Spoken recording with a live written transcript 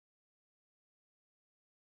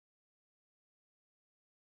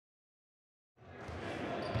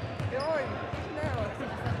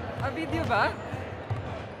Video ba?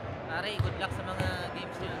 Pare, good luck sa mga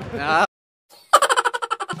games niyo.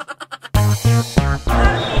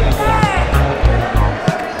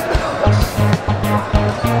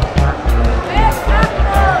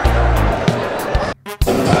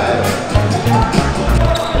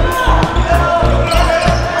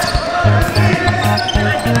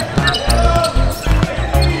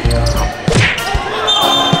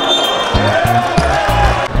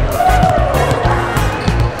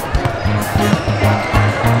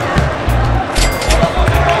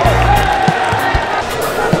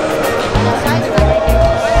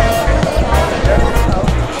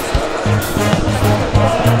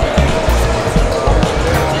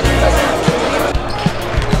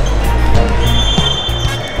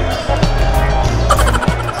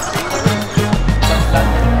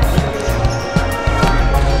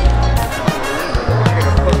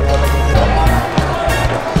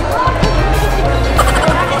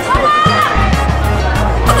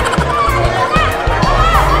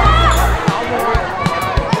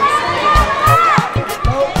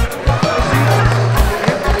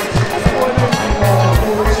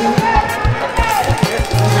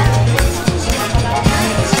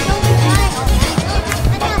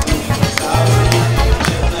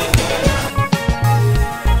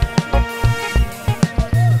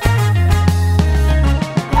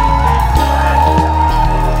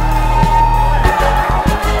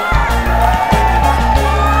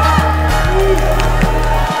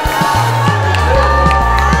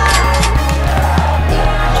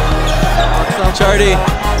 Charlie,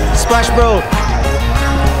 Splash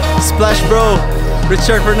Bro,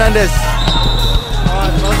 Richard Fernandez.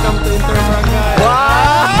 Welcome to Inter Barangay.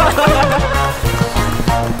 Wow!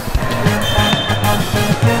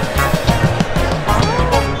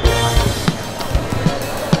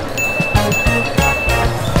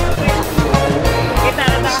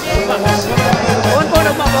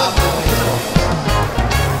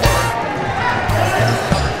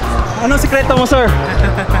 Anong sikreto mo, sir?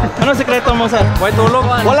 Anong sikreto mo, sir? White tulog.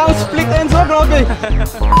 Walang split ends, oh, grabe.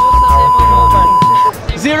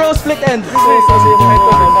 Zero split ends.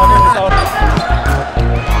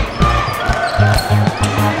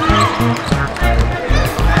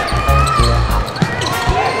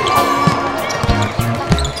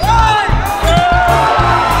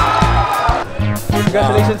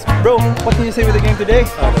 Congratulations, bro. What can you say with the game today?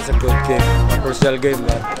 Oh, that's a good game. A crucial game,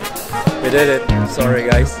 but we did it. Sorry,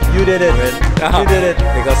 guys. You did it. You did it.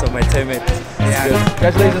 Because of my teammate. Yeah. Good.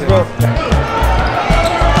 Congratulations, bro.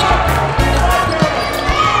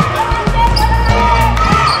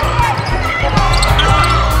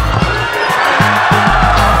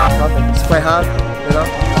 It's quite hard, you know?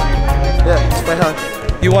 Yeah, it's quite hard.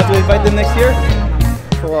 You want to invite them next year?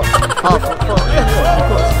 For what? Yeah, of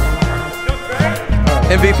course.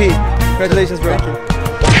 MVP. Congratulations, bro. Thank you.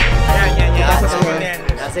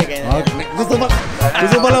 Gusto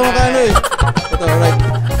pa lang makano eh. Ito, alright.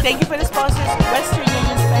 Thank you for the sponsors, Western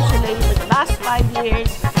Union especially for the last 5 years,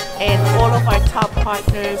 and all of our top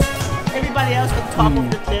partners, everybody else at the top of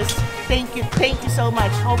the list. Thank you so much.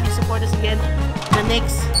 Hope you support us again the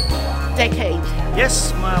next decade.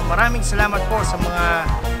 Yes, maraming salamat po sa mga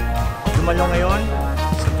dumalo ngayon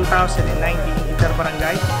sa 2019 Inter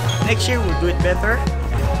Barangay. Next year, we'll do it better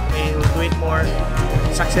and we'll do it more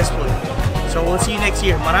successful. So we'll see you next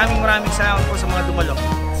year. Maraming salamat po sa mga dumalo.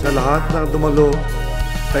 Sa lahat ng dumalo,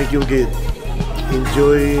 thank you again.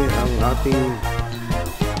 Enjoy ang ating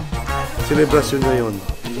celebration ngayon.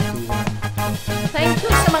 Thank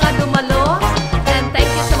you sa mga dumalo and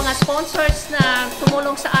thank you sa mga sponsors na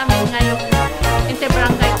tumulong sa amin ngayong Inter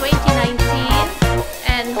Barangay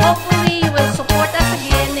 2019, and hopefully you will support us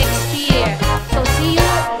again next year. So see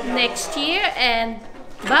you next year and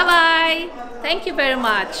bye-bye. Thank you very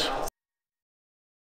much.